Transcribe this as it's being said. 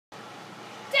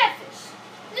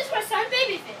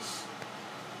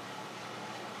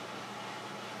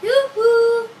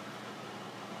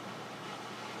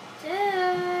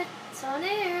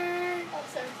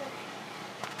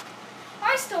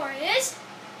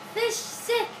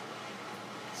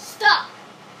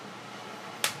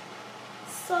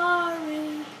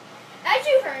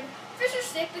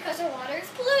sick because our water is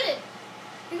polluted.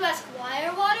 You ask why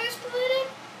our water is polluted?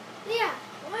 Yeah,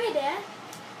 why, Dad?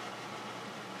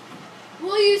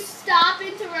 Will you stop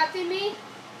interrupting me?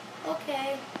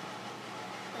 Okay.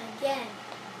 Again.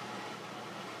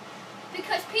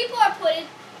 Because people are putting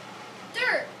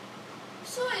dirt,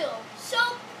 soil,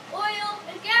 soap, oil,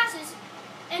 and gases,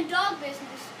 and dog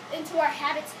business into our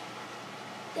habitat.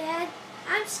 Dad,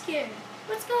 I'm scared.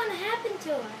 What's going to happen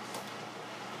to us?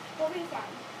 We'll be fine.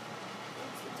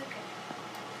 It's okay.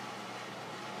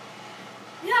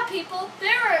 Yeah, people,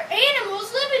 there are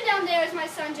animals living down there, as my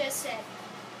son just said.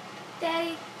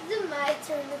 Daddy, is it my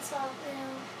turn to talk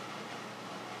now?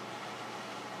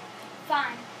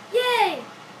 Fine. Yay!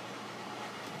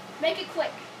 Make it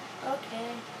quick.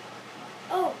 Okay.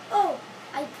 Oh,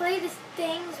 I play these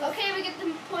things with... Okay, we get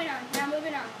the point on. Now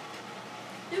moving on.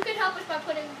 You can help us by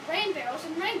putting rain barrels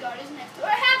and rain gardens next to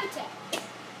our habitat. You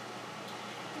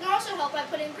can also help by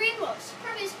putting green roofs,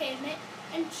 pervious pavement,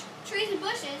 and trees and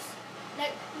bushes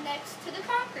next to the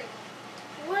concrete.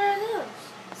 What are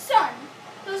those? Son,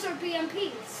 those are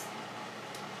BMPs.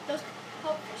 Those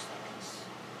help fish levels.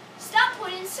 Stop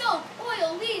putting soap,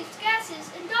 oil, leaves,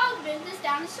 gases, and dog business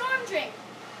down the storm drain.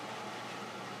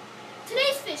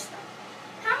 Today's fish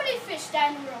though. How many fish die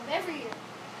in the world every year?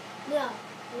 No,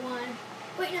 1.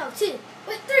 Wait, no, 2.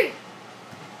 Wait, 3.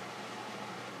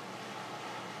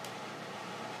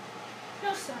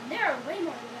 No, son, there are way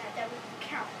more than that we can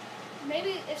count.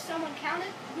 Maybe if someone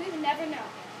counted, we would never know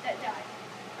that died.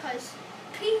 Because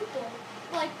people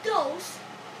like those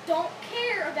don't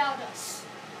care about us.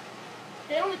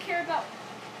 They only care about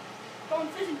throwing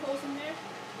fishing poles in there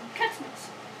and catching us.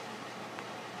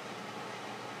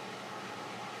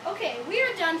 Okay, we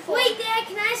are done for... Wait, Dad,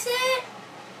 can I say it?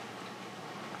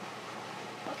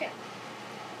 Okay.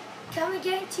 Come and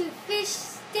get 2 fish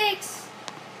sticks.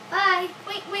 Bye.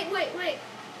 Wait.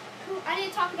 I need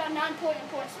to talk about 9-point and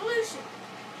point solution.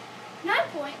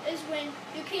 9-point is when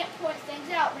you can't point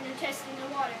things out when you're testing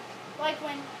the water. Like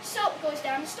when soap goes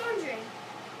down the storm drain.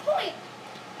 Point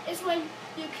is when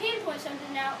you can point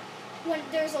something out when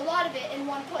there's a lot of it in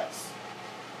one place.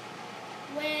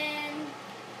 When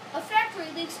a factory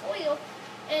leaks oil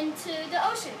into the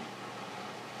ocean.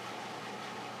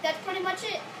 That's pretty much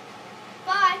it.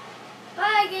 Bye.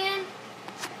 Bye again.